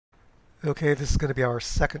Okay, this is going to be our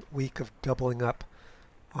second week of doubling up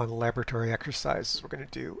on laboratory exercises. We're going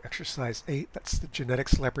to do exercise 8, that's the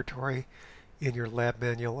genetics laboratory in your lab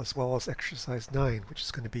manual, as well as exercise 9, which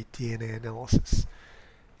is going to be DNA analysis.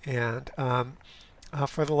 And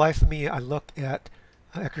for the life of me, I look at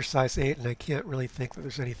exercise 8 and I can't really think that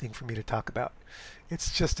there's anything for me to talk about.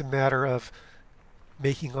 It's just a matter of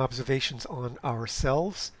making observations on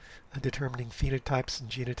ourselves, determining phenotypes and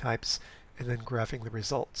genotypes, and then graphing the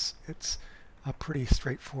results. It's a pretty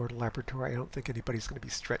straightforward laboratory. I don't think anybody's going to be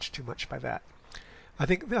stretched too much by that. I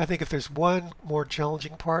think if there's one more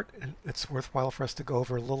challenging part, and it's worthwhile for us to go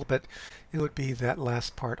over a little bit, it would be that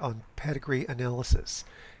last part on pedigree analysis.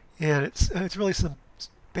 And it's really some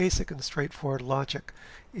basic and straightforward logic,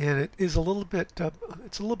 and it is a little bit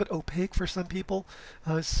opaque for some people.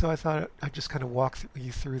 So I thought I'd just kind of walk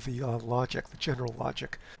you through the logic, the general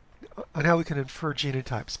logic, on how we can infer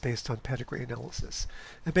genotypes based on pedigree analysis.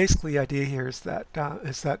 And basically, the idea here is that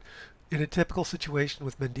in a typical situation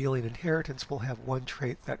with Mendelian inheritance, we'll have one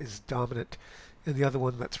trait that is dominant and the other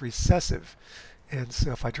one that's recessive. And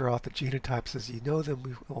so if I draw out the genotypes as you know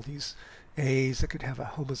them, we'll use A's. I could have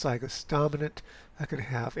a homozygous dominant, I could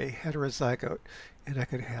have a heterozygote, and I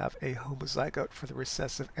could have a homozygote for the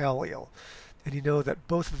recessive allele. And you know that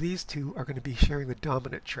both of these two are going to be sharing the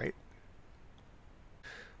dominant trait,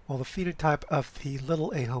 while the phenotype of the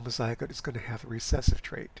little a homozygote is going to have the recessive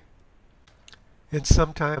trait. And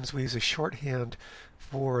sometimes we use a shorthand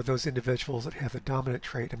for those individuals that have the dominant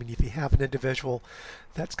trait. I mean, if you have an individual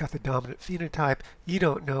that's got the dominant phenotype, you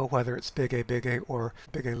don't know whether it's big A or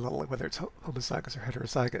big A little a, whether it's homozygous or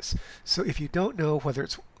heterozygous. So if you don't know whether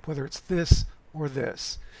it's this or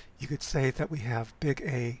this, you could say that we have big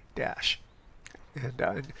A dash.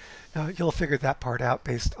 And you'll figure that part out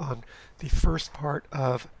based on the first part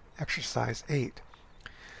of exercise 8.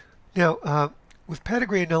 Now, with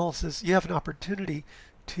pedigree analysis, you have an opportunity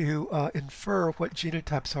to infer what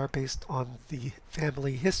genotypes are based on the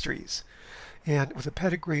family histories. And with a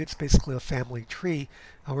pedigree, it's basically a family tree.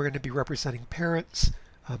 We're going to be representing parents.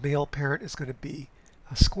 A male parent is going to be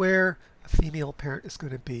a square. A female parent is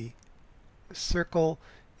going to be a circle.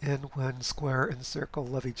 And when square and circle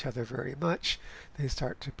love each other very much, they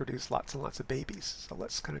start to produce lots and lots of babies. So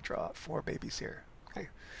let's kind of draw out 4 babies here. Okay.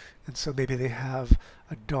 And so maybe they have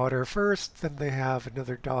a daughter first, then they have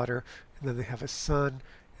another daughter, and then they have a son,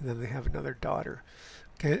 and then they have another daughter.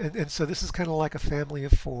 Okay, and so this is kind of like a family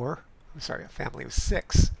of 4, I'm sorry, a family of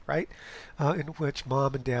 6, right? In which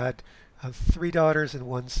mom and dad have 3 daughters and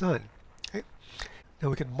 1 son. Okay? Now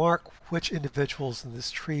we can mark which individuals in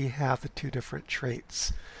this tree have the 2 different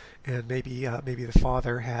traits. And maybe the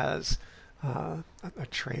father has a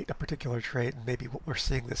particular trait, and maybe we're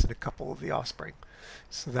seeing this in a couple of the offspring.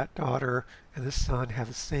 So that daughter and the son have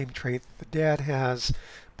the same trait that the dad has,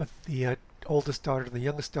 but the oldest daughter and the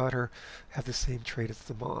youngest daughter have the same trait as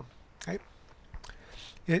the mom. Okay?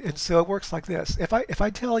 And so it works like this. If I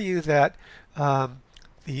tell you that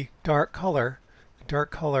the dark color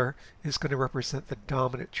is going to represent the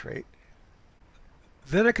dominant trait,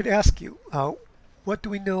 then I could ask you, what do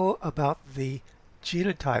we know about the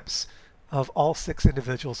genotypes of all 6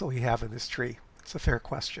 individuals that we have in this tree? It's a fair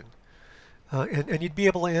question. And you'd be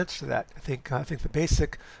able to answer that. I think the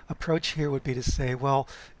basic approach here would be to say, well,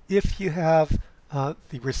 if you have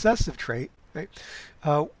the recessive trait, right,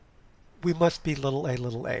 we must be little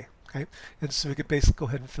a, okay? And so we could basically go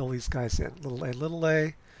ahead and fill these guys in. Little a, little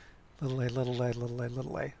a, little a, little a, little a,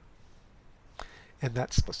 little a. And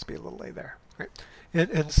that's supposed to be a little a there, right?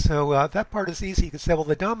 And so that part is easy. You can say, well,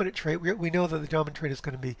 the dominant trait, we know that the dominant trait is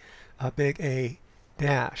going to be a big A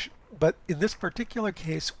dash. But in this particular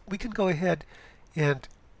case, we can go ahead and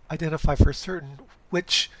identify for certain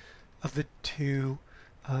which of the 2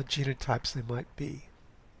 genotypes they might be.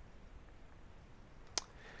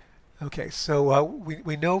 Okay, so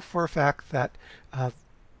we know for a fact that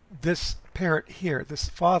this parent here, this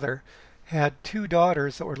father, had 2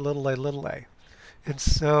 daughters that were little a. And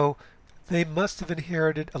so they must have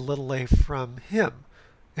inherited a little a from him.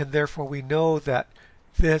 And therefore we know that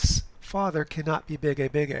this father cannot be big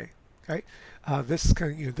A. Okay?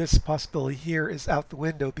 This possibility here is out the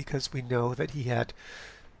window because we know that he had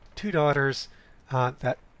 2 daughters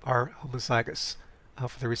that are homozygous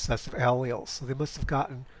for the recessive allele. So they must have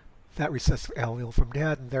gotten that recessive allele from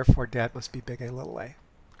dad, and therefore dad must be big A, little a.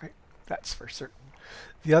 Right? That's for certain.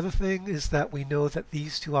 The other thing is that we know that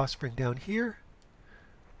these 2 offspring down here,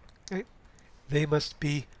 okay, they must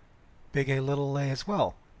be big A, little a as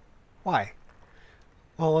well. Why?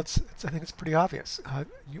 Well, I think it's pretty obvious.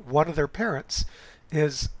 One of their parents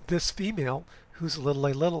is this female who's a little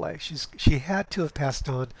a, little a. She had to have passed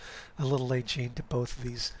on a little a gene to both of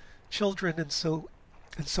these children, and so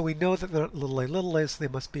we know that they're not little a, so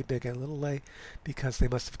they must be big A, little a, because they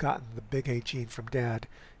must have gotten the big A gene from dad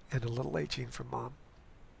and a little a gene from mom.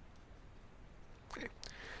 Okay.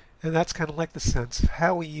 And that's kind of like the sense of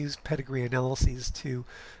how we use pedigree analyses to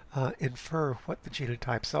infer what the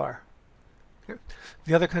genotypes are. Okay.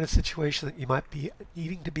 The other kind of situation that you might be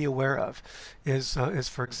needing to be aware of is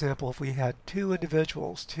for example, if we had two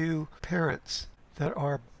individuals, two parents that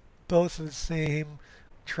are both of the same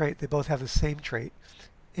trait, they both have the same trait,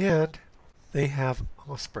 and they have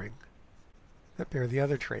offspring that bear the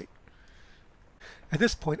other trait. At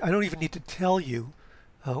this point, I don't even need to tell you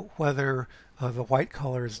whether the white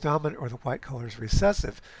color is dominant or the white color is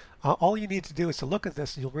recessive. All you need to do is to look at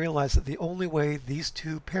this and you'll realize that the only way these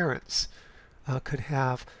two parents could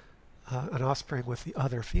have an offspring with the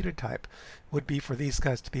other phenotype would be for these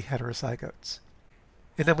guys to be heterozygotes.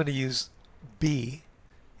 And I'm going to use B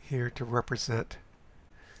here to represent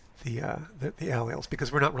the alleles,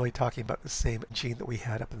 because we're not really talking about the same gene that we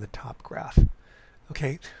had up in the top graph.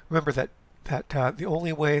 Okay, remember that the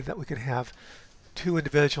only way that we could have two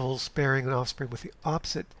individuals bearing an offspring with the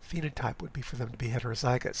opposite phenotype would be for them to be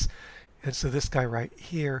heterozygous. And so this guy right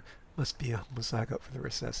here must be a homozygote for the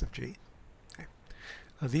recessive gene. Okay.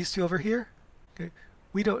 These two over here, okay,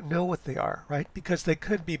 we don't know what they are, right? Because they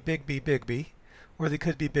could be big B, or they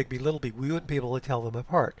could be big B, little b. We wouldn't be able to tell them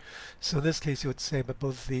apart. So in this case, you would say, but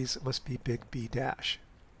both of these must be big B dash.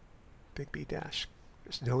 Big B dash.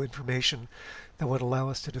 There's no information that would allow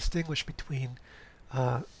us to distinguish between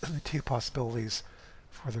the two possibilities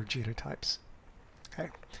for their genotypes. Okay,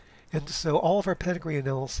 and so all of our pedigree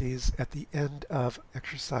analyses at the end of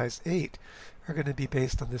exercise 8 are going to be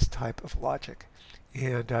based on this type of logic.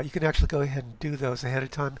 And you can actually go ahead and do those ahead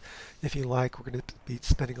of time if you like. We're going to be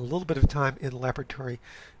spending a little bit of time in the laboratory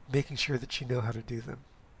making sure that you know how to do them.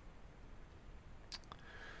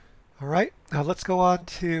 All right, now let's go on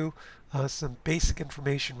to some basic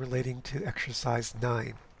information relating to exercise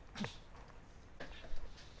 9.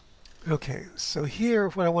 Okay, so here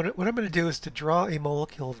what I'm going to do is to draw a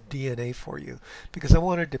molecule of DNA for you, because I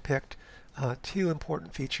want to depict two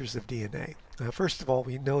important features of DNA. First of all,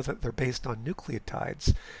 we know that they're based on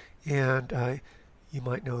nucleotides, and you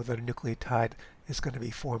might know that a nucleotide is going to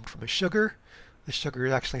be formed from a sugar. The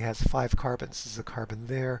sugar actually has 5 carbons. There's a carbon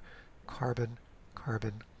there, carbon,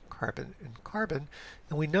 carbon, carbon, and carbon.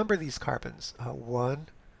 And we number these carbons 1,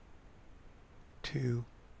 2,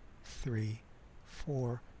 3,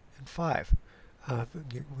 4, and 5.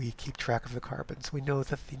 We keep track of the carbons. We know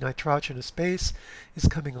that the nitrogenous base is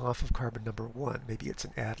coming off of carbon number 1. Maybe it's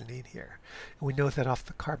an adenine here. And we know that off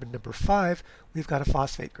the carbon number 5, we've got a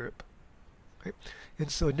phosphate group. Right?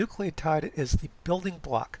 And so a nucleotide is the building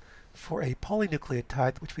block for a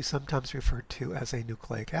polynucleotide, which we sometimes refer to as a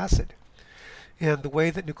nucleic acid. And the way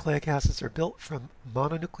that nucleic acids are built from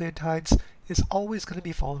mononucleotides is always going to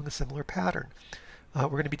be following a similar pattern. We're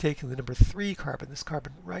going to be taking the number 3 carbon, this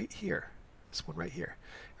carbon right here, this one right here.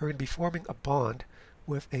 We're going to be forming a bond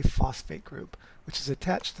with a phosphate group, which is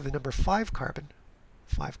attached to the number 5 carbon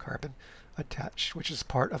attached, which is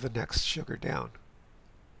part of the next sugar down.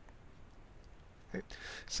 Okay.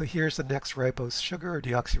 So here's the next ribose sugar, or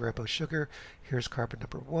deoxyribose sugar. Here's carbon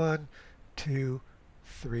number 1, 2,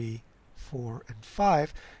 3, 4, and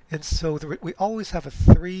 5. And so we always have a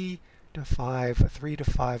 3 to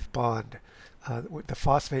 5 bond. The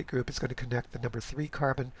phosphate group is going to connect the number 3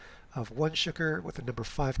 carbon of one sugar with the number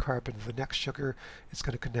 5 carbon of the next sugar. It's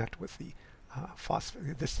going to connect with the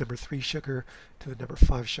this number 3 sugar to the number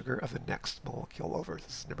 5 sugar of the next molecule over.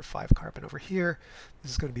 This is number 5 carbon over here.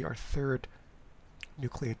 This is going to be our 3rd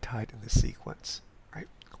nucleotide in the sequence. Right?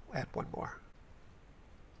 We'll add one more.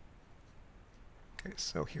 Okay,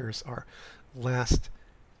 so here's our last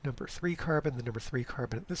number 3 carbon. The number 3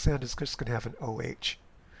 carbon at this end is just going to have an OH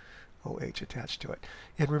attached to it.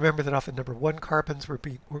 And remember that off the number 1 carbons, we're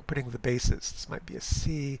putting the bases. This might be a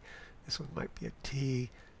C, this one might be a T,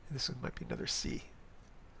 and this one might be another C.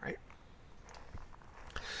 Right?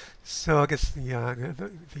 So I guess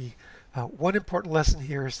the one important lesson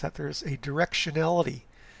here is that there's a directionality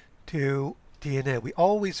to DNA. We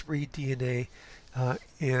always read DNA or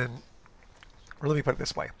let me put it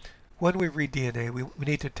this way. When we read DNA, we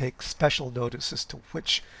need to take special notice as to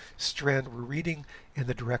which strand we're reading and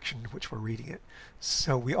the direction in which we're reading it.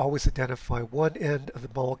 So we always identify one end of the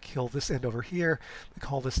molecule, this end over here. We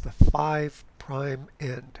call this the 5'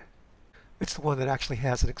 end. It's the one that actually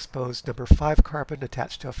has an exposed number 5 carbon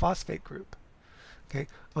attached to a phosphate group. Okay.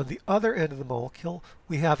 On the other end of the molecule,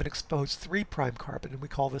 we have an exposed 3' carbon, and we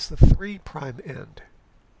call this the 3' end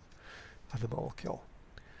of the molecule.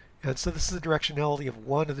 And so this is the directionality of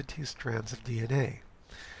one of the 2 strands of DNA.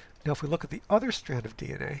 Now if we look at the other strand of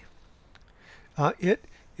DNA, it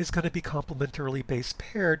is going to be complementarily base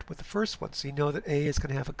paired with the first one. So you know that A is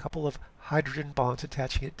going to have a couple of hydrogen bonds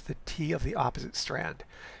attaching it to the T of the opposite strand.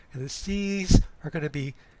 And the C's are going to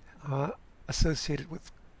be associated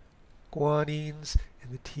with guanines,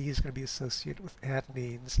 and the T is going to be associated with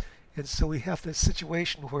adenines. And so we have this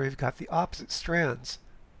situation where we've got the opposite strands.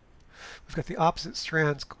 We've got the opposite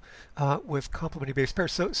strands with complementary base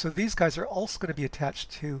pairs. So these guys are also going to be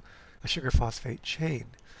attached to a sugar phosphate chain.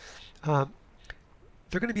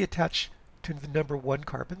 They're going to be attached to the number 1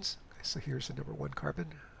 carbons. Okay, so here's the number 1 carbon.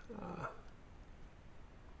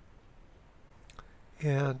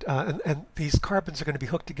 And these carbons are going to be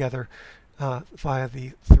hooked together via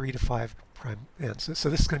the 3 to 5 prime ends. So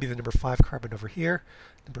this is going to be the number 5 carbon over here.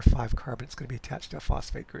 Number 5 carbon is going to be attached to a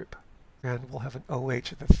phosphate group. And we'll have an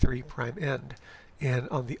OH at the 3 prime end. And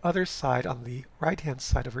on the other side, on the right-hand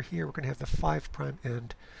side over here, we're going to have the 5 prime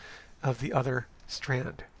end of the other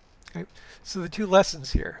strand. Okay. So the two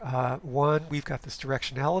lessons here. One, we've got this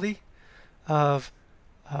directionality of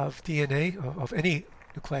DNA, of any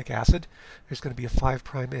nucleic acid. There's going to be a 5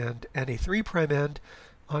 prime end and a 3 prime end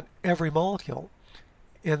on every molecule.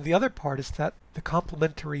 And the other part is that the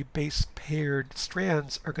complementary base paired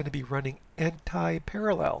strands are going to be running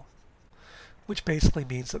anti-parallel, which basically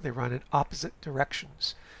means that they run in opposite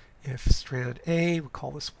directions. If strand A, we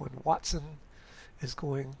call this one Watson, is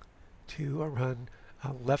going to run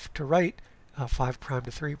left to right, 5 prime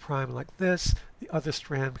to 3 prime like this, the other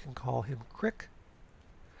strand, we can call him Crick,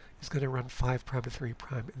 is going to run 5 prime to 3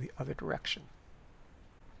 prime in the other direction.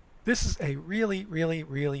 This is a really, really,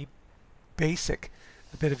 really basic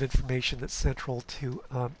bit of information that's central to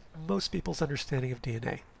most people's understanding of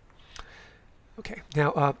DNA. Okay,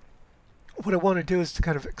 now what I want to do is to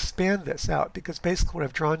kind of expand this out, because basically what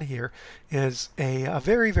I've drawn here is a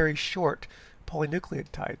very, very short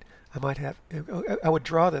polynucleotide. I would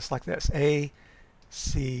draw this like this: A,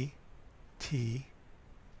 C, T,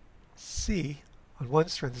 C. On one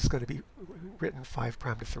strand, this is going to be written 5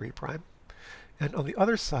 prime to 3 prime. And on the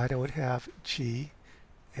other side, I would have G,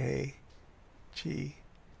 A, G,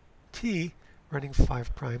 T running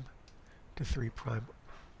 5 prime to 3 prime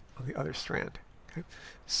on the other strand. Okay.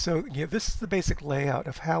 So this is the basic layout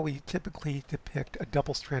of how we typically depict a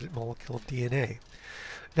double-stranded molecule of DNA.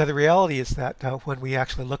 Now the reality is that when we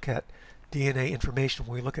actually look at DNA information,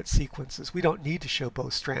 when we look at sequences, we don't need to show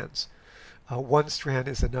both strands. One strand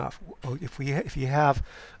is enough. If you have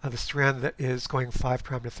the strand that is going 5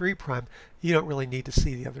 prime to 3 prime, you don't really need to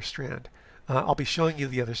see the other strand. I'll be showing you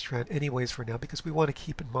the other strand anyways for now, because we want to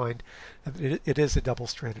keep in mind that it is a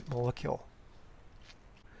double-stranded molecule.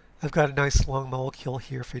 I've got a nice long molecule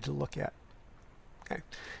here for you to look at. Okay,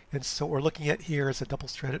 and so what we're looking at here is a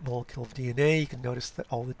double-stranded molecule of DNA. You can notice that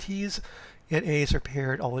all the T's and A's are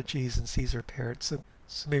paired, all the G's and C's are paired. So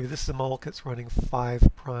maybe this is a molecule that's running 5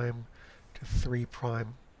 prime to 3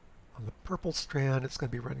 prime. On the purple strand, it's going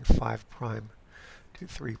to be running 5 prime to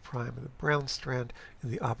 3 prime, and the brown strand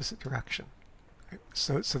in the opposite direction. Okay,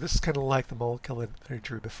 so this is kind of like the molecule that I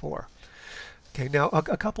drew before. Okay, now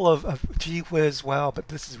a couple of gee whiz, wow, but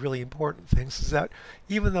this is really important things, is that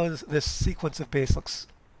even though this sequence of base looks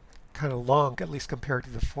kind of long, at least compared to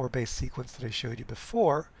the 4-base sequence that I showed you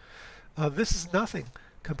before, this is nothing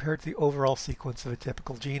compared to the overall sequence of a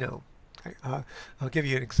typical genome. Okay, I'll give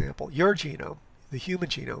you an example. Your genome, the human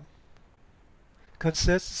genome,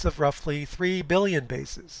 consists of roughly 3 billion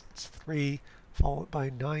bases. It's 3 followed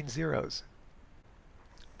by 9 zeros,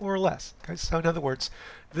 more or less. Okay, so in other words,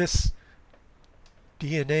 this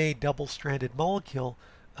DNA double-stranded molecule,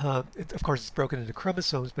 of course it's broken into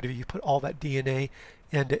chromosomes, but if you put all that DNA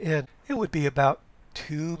end to end, it would be about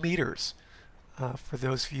 2 meters. For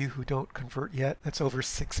those of you who don't convert yet, that's over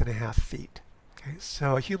 6.5 feet. Okay,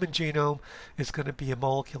 so a human genome is going to be a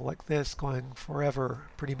molecule like this going forever,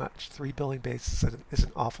 pretty much. 3 billion bases is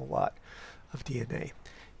an awful lot of DNA.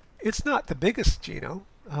 It's not the biggest genome.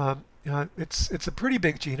 It's a pretty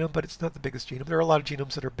big genome, but it's not the biggest genome. There are a lot of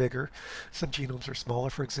genomes that are bigger. Some genomes are smaller.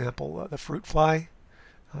 For example, the fruit fly,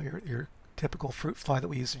 your typical fruit fly that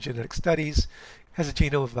we use in genetic studies, has a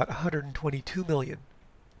genome of about 122 million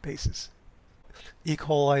bases. E.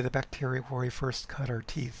 coli, the bacteria where we first cut our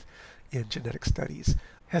teeth in genetic studies,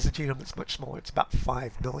 has a genome that's much smaller. It's about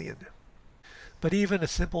 5 million. But even a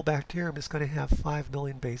simple bacterium is going to have 5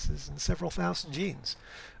 million bases and several thousand genes.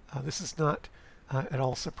 This is not at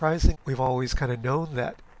all surprising. We've always kind of known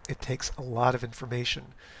that it takes a lot of information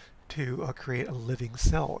to create a living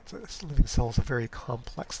cell. A living cell is a very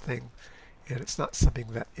complex thing, and it's not something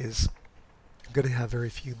that is going to have very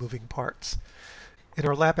few moving parts. In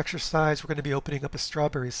our lab exercise, we're going to be opening up a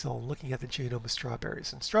strawberry cell and looking at the genome of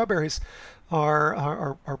strawberries. And strawberries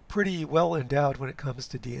are pretty well endowed when it comes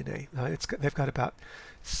to DNA. They've got about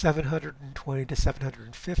 720 to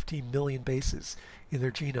 750 million bases in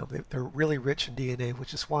their genome. They're really rich in DNA,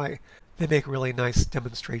 which is why they make a really nice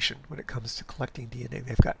demonstration when it comes to collecting DNA.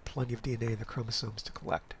 They've got plenty of DNA in the chromosomes to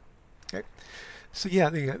collect. Okay. So yeah,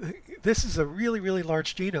 this is a really, really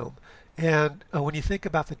large genome. And when you think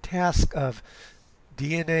about the task of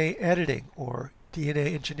DNA editing or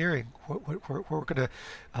DNA engineering, where we're going to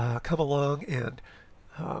come along and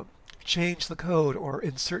change the code or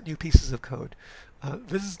insert new pieces of code.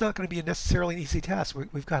 This is not going to be necessarily an easy task.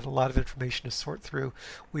 We've got a lot of information to sort through.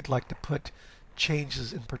 We'd like to put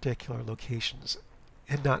changes in particular locations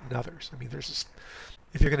and not in others. I mean,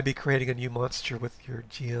 if you're going to be creating a new monster with your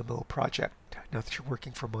GMO project, now that you're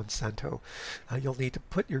working for Monsanto, you'll need to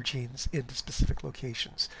put your genes into specific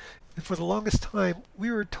locations. And for the longest time,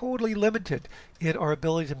 we were totally limited in our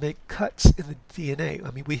ability to make cuts in the DNA.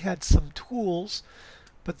 I mean, we had some tools,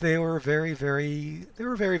 but they were very, very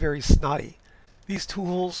snotty. These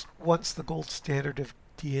tools, once the gold standard of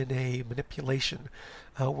DNA manipulation,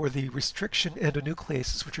 were the restriction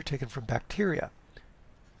endonucleases, which are taken from bacteria.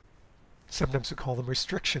 Sometimes we call them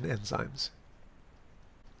restriction enzymes,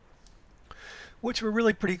 which were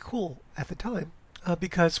really pretty cool at the time,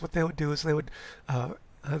 because what they would do is they would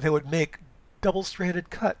make double-stranded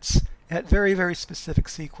cuts at very, very specific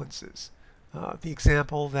sequences. The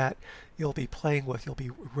example that you'll be playing with, you'll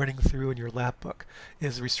be running through in your lab book,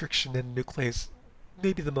 is restriction endonuclease,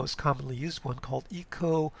 maybe the most commonly used one, called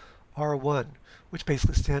EcoR1, which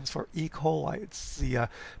basically stands for E. coli. It's the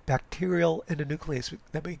bacterial endonuclease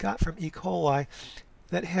that we got from E. coli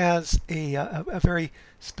that has a very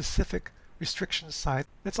specific restriction site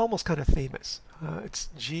that's almost kind of famous. It's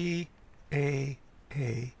GAATTC.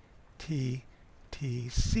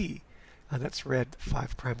 That's read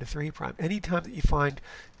 5' to 3'. Anytime that you find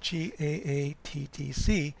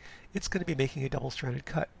GAATTC, it's going to be making a double-stranded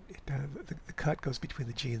cut. The cut goes between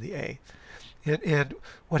the G and the A. And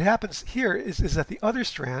what happens here is that the other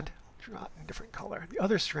strand, I'll draw it in a different color, the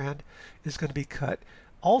other strand is going to be cut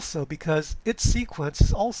also because its sequence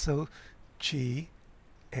is also GAATTC,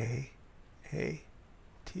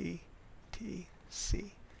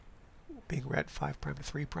 being read 5' to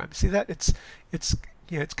 3'. See that? It's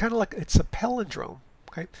kind of like it's a palindrome.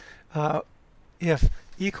 Okay, if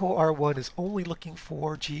EcoR1 is only looking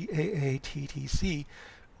for GAATTC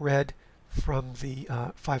read from the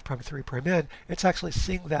 5' to 3' end, it's actually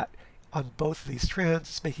seeing that on both of these strands.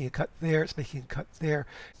 It's making a cut there, it's making a cut there,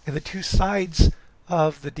 and the two sides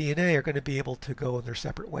of the DNA are going to be able to go in their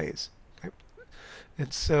separate ways. Okay?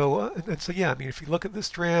 And so yeah, I mean, if you look at the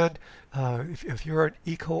strand, if you're an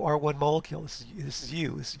EcoR1 molecule, this is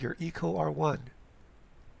you, this is your EcoR1.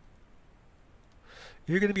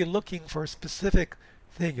 You're going to be looking for a specific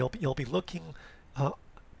thing. You'll be looking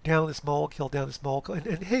down this molecule, and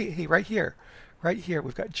hey, right here,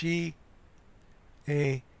 we've got GAATTC,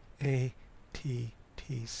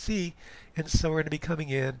 and so we're going to be coming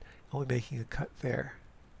in and we're making a cut there.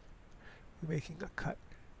 We're making a cut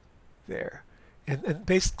there, and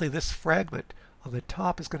basically this fragment on the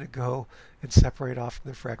top is going to go and separate off from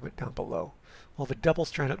the fragment down below. We'll have a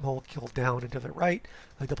double-stranded molecule down and to the right,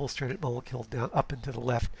 a double-stranded molecule down up and to the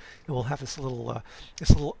left, and we'll have this little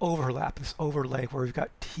overlap, this overlay where we've got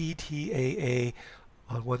TTAA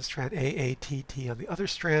on one strand, AATT on the other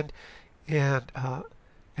strand, and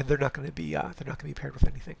they're not going to be paired with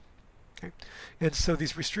anything. Okay, and so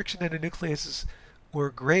these restriction endonucleases were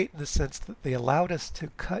great in the sense that they allowed us to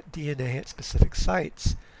cut DNA at specific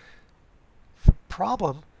sites. The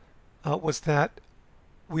problem was that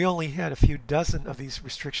we only had a few dozen of these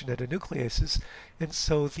restriction endonucleases, and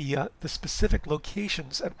so the specific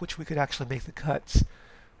locations at which we could actually make the cuts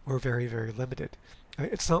were very, very limited.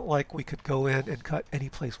 It's not like we could go in and cut any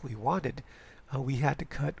place we wanted. We had to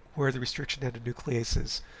cut where the restriction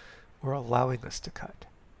endonucleases were allowing us to cut.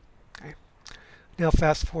 Okay. Now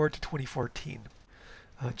fast forward to 2014.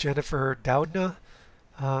 Jennifer Doudna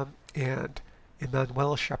and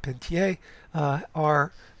Emmanuel Charpentier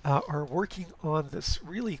are working on this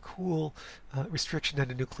really cool restriction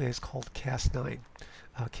endonuclease called Cas9.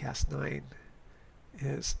 Cas9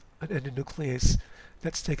 is an endonuclease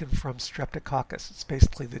that's taken from Streptococcus. It's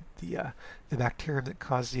basically the bacterium that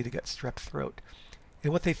causes you to get strep throat.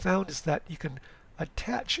 And what they found is that you can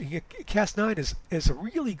attach, Cas9 is a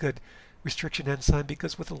really good restriction enzyme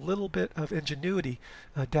because with a little bit of ingenuity,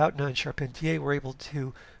 Doudna and Charpentier were able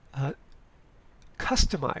to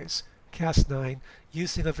customize Cas9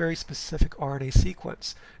 using a very specific RNA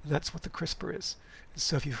sequence, and that's what the CRISPR is. And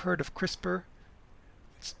so if you've heard of CRISPR,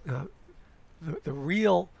 the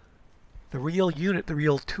real unit, the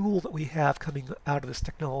real tool that we have coming out of this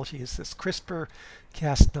technology is this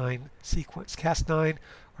CRISPR-Cas9 sequence. Cas9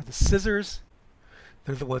 are the scissors.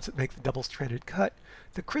 They're the ones that make the double-stranded cut.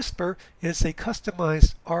 The CRISPR is a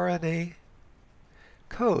customized RNA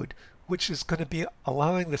code, which is going to be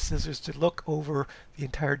allowing the scissors to look over the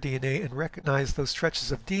entire DNA and recognize those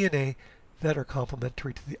stretches of DNA that are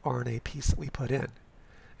complementary to the RNA piece that we put in.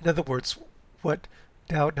 In other words, what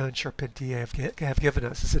Doudna and Charpentier have given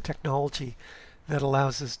us is a technology that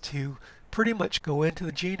allows us to pretty much go into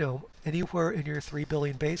the genome anywhere in your 3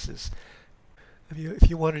 billion bases. If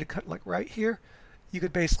you wanted to cut like right here, you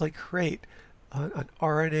could basically create an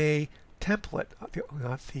RNA template,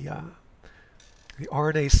 the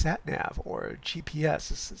RNA SatNav, or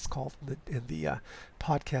GPS, as it's called in the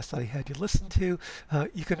podcast that I had you listen to.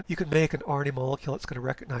 You can make an RNA molecule that's going to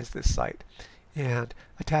recognize this site and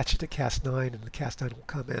attach it to Cas9, and the Cas9 will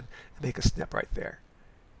come in and make a SNP right there.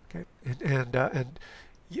 Okay, and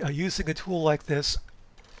using a tool like this,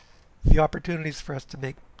 the opportunities for us to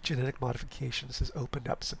make genetic modifications has opened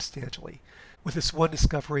up substantially. With this one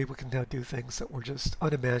discovery, we can now do things that were just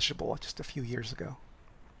unimaginable just a few years ago.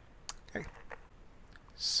 Okay.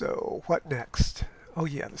 So what next? Oh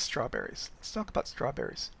yeah, the strawberries. Let's talk about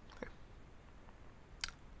strawberries.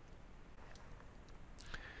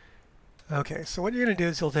 Okay, so what you're going to do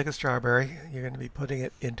is you'll take a strawberry, you're going to be putting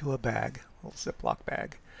it into a bag, a little Ziploc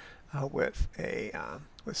bag, with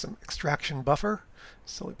some extraction buffer.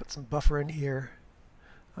 So we put some buffer in here.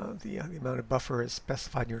 The amount of buffer is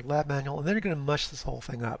specified in your lab manual, and then you're going to mush this whole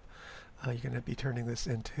thing up. You're going to be turning this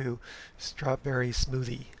into strawberry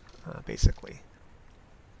smoothie, basically.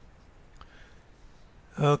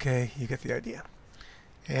 Okay, you get the idea.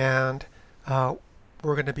 And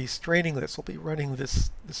we're going to be straining this. We'll be running the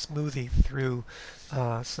smoothie through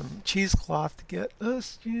some cheesecloth to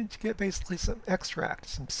get basically some extract,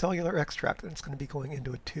 some cellular extract, and it's going to be going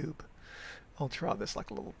into a tube. I'll draw this like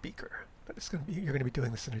a little beaker, but you're going to be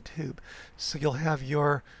doing this in a tube. So you'll have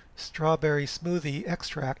your strawberry smoothie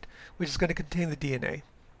extract, which is going to contain the DNA.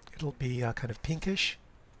 It'll be kind of pinkish.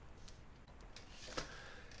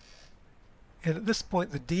 And at this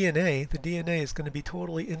point, the DNA is going to be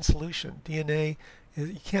totally in solution. DNA,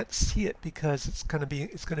 you can't see it because it's going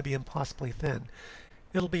to be impossibly thin.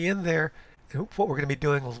 It'll be in there, and what we're going to be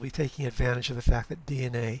doing is we'll be taking advantage of the fact that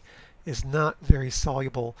DNA is not very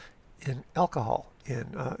soluble in alcohol,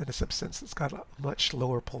 in a substance that's got a much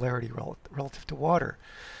lower polarity relative to water.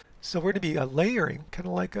 So we're going to be layering, kind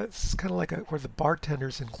of like where the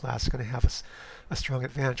bartenders in class are going to have a strong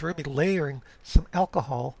advantage. We're going to be layering some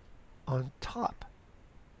alcohol on top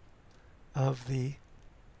of the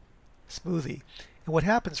smoothie. And what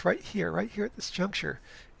happens right here at this juncture,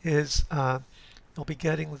 is you'll be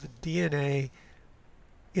getting the DNA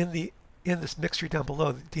in this mixture down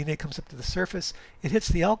below. The DNA comes up to the surface, it hits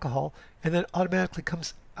the alcohol, and then automatically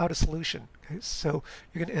comes out of solution. Okay? So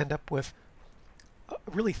you're going to end up with a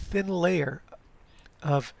really thin layer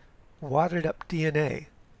of watered up DNA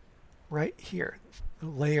right here.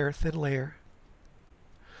 Thin layer.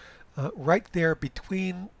 Right there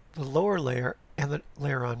between the lower layer and the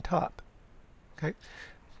layer on top. Okay,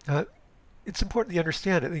 it's important that you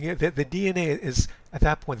understand it. The DNA is, at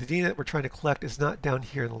that point, the DNA that we're trying to collect is not down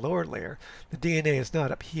here in the lower layer. The DNA is not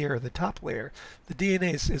up here in the top layer. The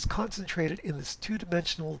DNA is concentrated in this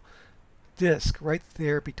two-dimensional disc right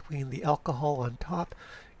there between the alcohol on top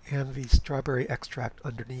and the strawberry extract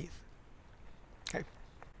underneath. Okay,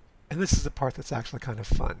 and this is the part that's actually kind of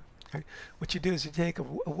fun. Okay? What you do is you take a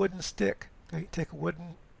wooden stick, okay? You take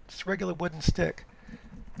just a regular wooden stick,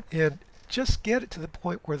 and just get it to the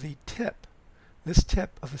point where this tip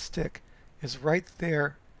of the stick is right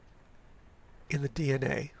there in the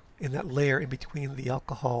DNA, in that layer in between the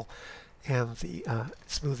alcohol and the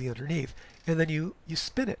smoothie underneath. And then you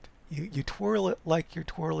spin it. You twirl it like you're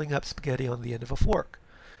twirling up spaghetti on the end of a fork.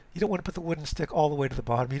 You don't want to put the wooden stick all the way to the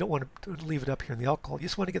bottom. You don't want to leave it up here in the alcohol. You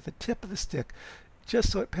just want to get the tip of the stick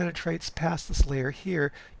just so it penetrates past this layer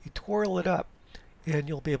here. You twirl it up, and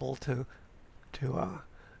you'll be able to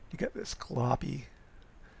you get this gloppy,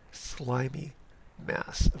 slimy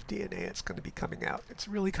mass of DNA that's going to be coming out. It's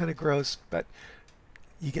really kind of gross, but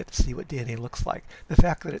you get to see what DNA looks like. The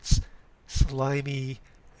fact that it's slimy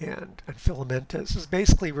and filamentous is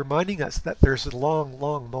basically reminding us that there's a long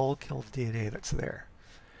molecule of DNA that's there.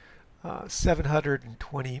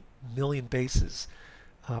 720 million bases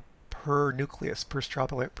per nucleus, per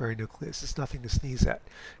strawberry nucleus, is nothing to sneeze at.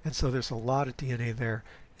 And so there's a lot of DNA there.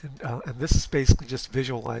 And this is basically just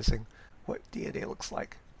visualizing what DNA looks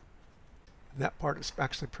like. And that part is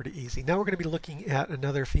actually pretty easy. Now we're going to be looking at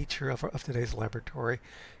another feature of today's laboratory,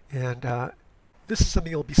 and this is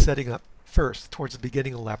something you'll be setting up first towards the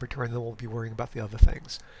beginning of the laboratory, and then we'll be worrying about the other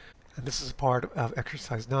things. And this is a part of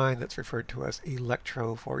exercise 9 that's referred to as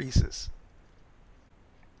electrophoresis,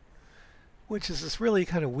 which is this really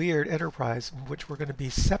kind of weird enterprise in which we're going to be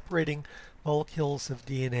separating molecules of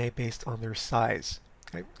DNA based on their size.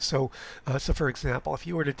 Okay? So for example, if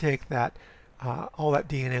you were to take that all that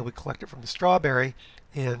DNA we collected from the strawberry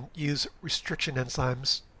and use restriction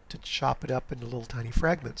enzymes to chop it up into little tiny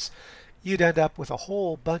fragments, you'd end up with a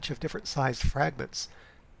whole bunch of different sized fragments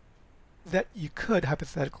that you could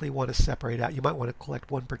hypothetically want to separate out. You might want to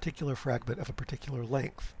collect one particular fragment of a particular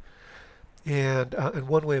length. And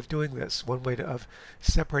one way of doing this, one way of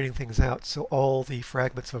separating things out so all the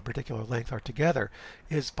fragments of a particular length are together,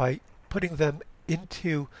 is by putting them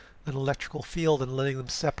into an electrical field and letting them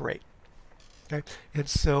separate. Okay, and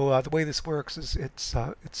so the way this works is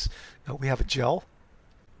we have a gel.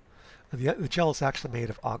 The gel is actually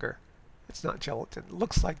made of agar. It's not gelatin. It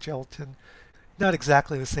looks like gelatin. Not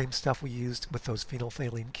exactly the same stuff we used with those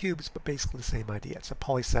phenolphthalein cubes, but basically the same idea. It's a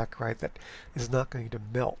polysaccharide that is not going to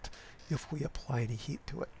melt if we apply any heat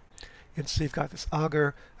to it. And so you've got this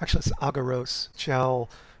agar, actually it's agarose gel,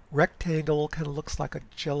 rectangle, kind of looks like a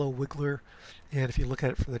jello wiggler. And if you look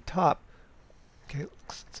at it from the top, okay,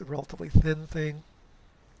 it's a relatively thin thing.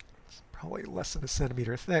 It's probably less than a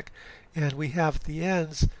centimeter thick. And we have at the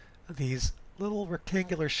ends these little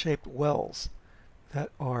rectangular shaped wells that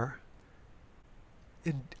are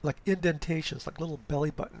like indentations, like little belly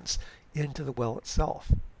buttons into the well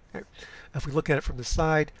itself. Okay. If we look at it from the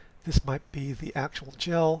side, this might be the actual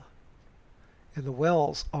gel, and the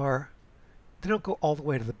wells they don't go all the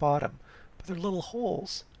way to the bottom, but they're little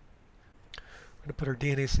holes. We're going to put our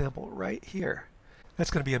DNA sample right here. That's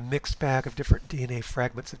going to be a mixed bag of different DNA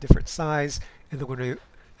fragments of different size, and then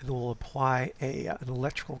we'll apply an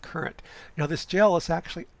electrical current. Now this gel is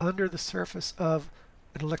actually under the surface of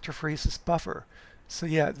an electrophoresis buffer. So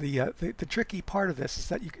yeah, the tricky part of this is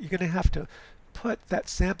that you're going to have to put that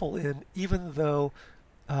sample in even though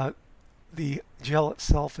the gel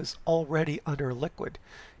itself is already under a liquid.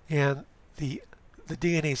 And the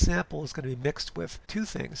DNA sample is going to be mixed with two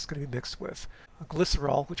things. It's going to be mixed with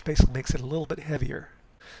glycerol, which basically makes it a little bit heavier.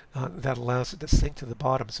 That allows it to sink to the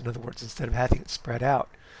bottom. So in other words, instead of having it spread out,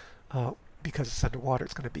 because it's underwater,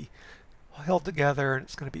 it's going to be held together, and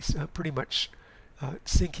it's going to be pretty much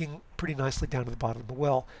sinking pretty nicely down to the bottom of the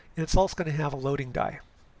well. And it's also going to have a loading die.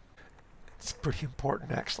 It's pretty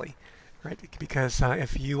important, actually, right? Because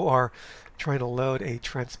if you are trying to load a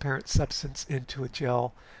transparent substance into a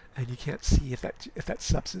gel and you can't see if that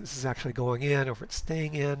substance is actually going in or if it's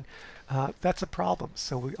staying in, that's a problem.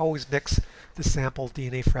 So we always mix the sample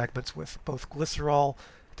DNA fragments with both glycerol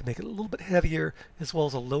to make it a little bit heavier, as well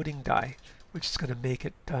as a loading die, which is going to make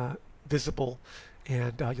it visible,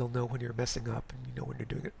 and you'll know when you're messing up and you know when you're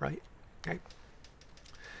doing it right. Okay.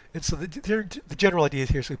 And so the general idea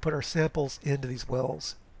here is we put our samples into these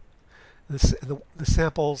wells. The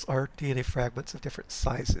samples are DNA fragments of different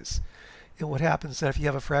sizes. And what happens is that if you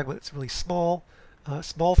have a fragment that's really small,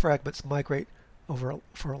 small fragments migrate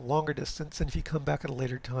for a longer distance, and if you come back at a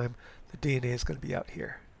later time, the DNA is going to be out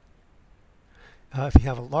here. If you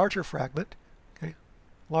have a larger fragment, okay,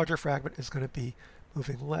 larger fragment is going to be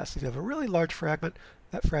moving less. If you have a really large fragment,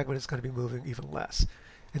 that fragment is going to be moving even less.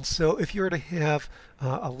 And so if you were to have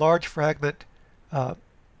a large fragment and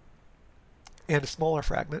a smaller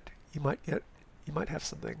fragment, you might have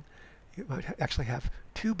something. You might actually have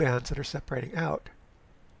two bands that are separating out,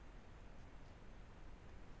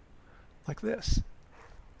 like this.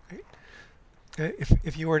 Right? Okay.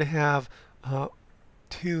 If you were to have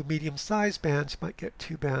two medium-sized bands, you might get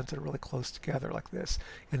two bands that are really close together, like this,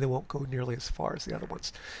 and they won't go nearly as far as the other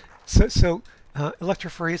ones. So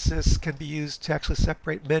electrophoresis can be used to actually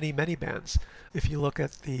separate many bands. If you look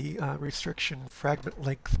at the restriction fragment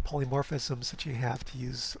length polymorphisms that you have to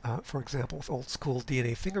use, for example, with old school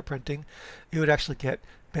DNA fingerprinting, you would actually get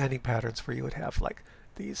banding patterns where you would have like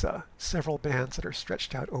these several bands that are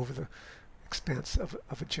stretched out over the expanse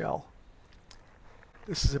of a gel.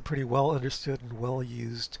 This is a pretty well understood and well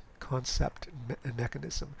used concept and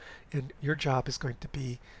mechanism, and your job is going to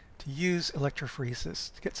be to use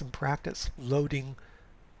electrophoresis to get some practice loading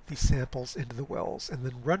these samples into the wells and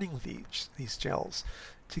then running these gels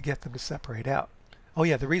to get them to separate out. Oh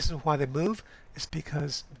yeah, the reason why they move is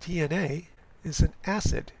because DNA is an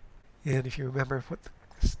acid, and if you remember what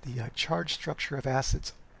the charge structure of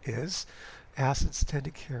acids is, acids tend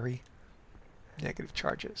to carry negative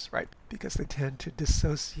charges, right? Because they tend to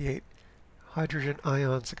dissociate hydrogen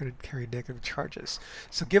ions are going to carry negative charges.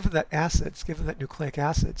 So given that nucleic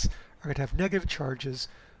acids are going to have negative charges,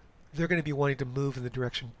 they're going to be wanting to move in the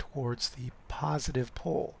direction towards the positive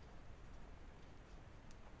pole.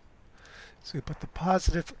 So we put the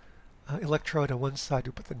positive electrode on one side,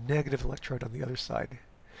 we put the negative electrode on the other side.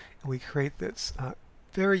 And we create this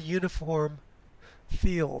very uniform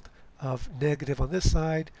field of negative on this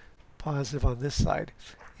side, positive on this side.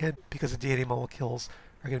 And because the DNA molecules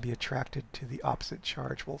are going to be attracted to the opposite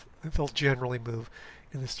charge, they'll generally move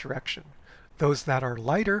in this direction. Those that are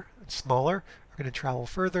lighter and smaller are going to travel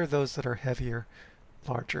further. Those that are heavier,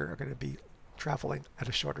 larger, are going to be traveling at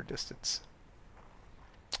a shorter distance.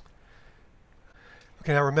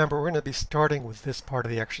 Okay, now remember, we're going to be starting with this part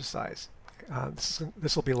of the exercise.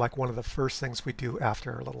 This will be like one of the first things we do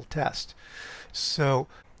after our little test. So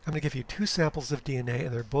I'm going to give you two samples of DNA, and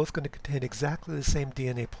they're both going to contain exactly the same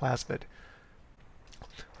DNA plasmid.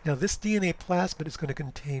 Now this DNA plasmid is going to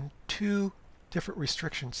contain two different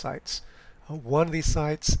restriction sites. One of these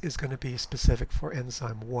sites is going to be specific for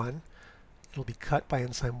enzyme 1. It'll be cut by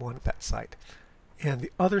enzyme 1 at that site. And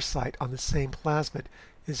the other site on the same plasmid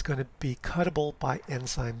is going to be cuttable by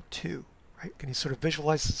enzyme 2. Right? Can you sort of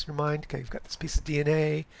visualize this in your mind? Okay, you've got this piece of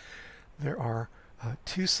DNA. There are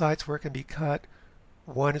two sites where it can be cut.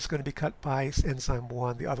 One is going to be cut by enzyme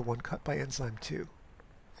 1, the other one cut by enzyme 2. Okay,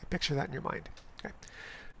 picture that in your mind. Okay.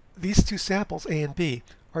 These two samples, A and B,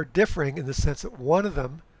 are differing in the sense that one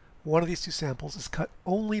of these two samples is cut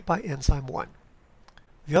only by enzyme 1.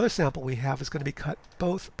 The other sample we have is going to be cut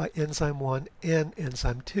both by enzyme 1 and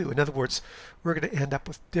enzyme 2. In other words, we're going to end up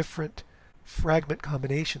with different fragment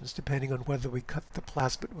combinations depending on whether we cut the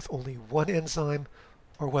plasmid with only one enzyme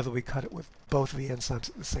or whether we cut it with both of the enzymes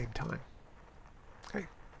at the same time. Okay.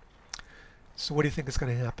 So what do you think is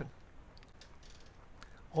going to happen?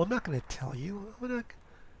 Well, I'm not going to tell you. I'm going to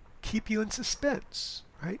keep you in suspense.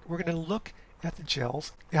 Right? We're going to look at the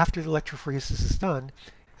gels after the electrophoresis is done,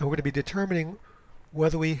 and we're going to be determining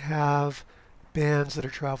whether we have bands that are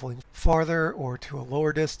traveling farther or to a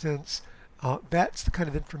lower distance. That's the kind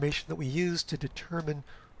of information that we use to determine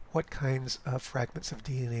what kinds of fragments of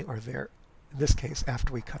DNA are there, in this case,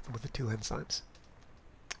 after we cut them with the two enzymes.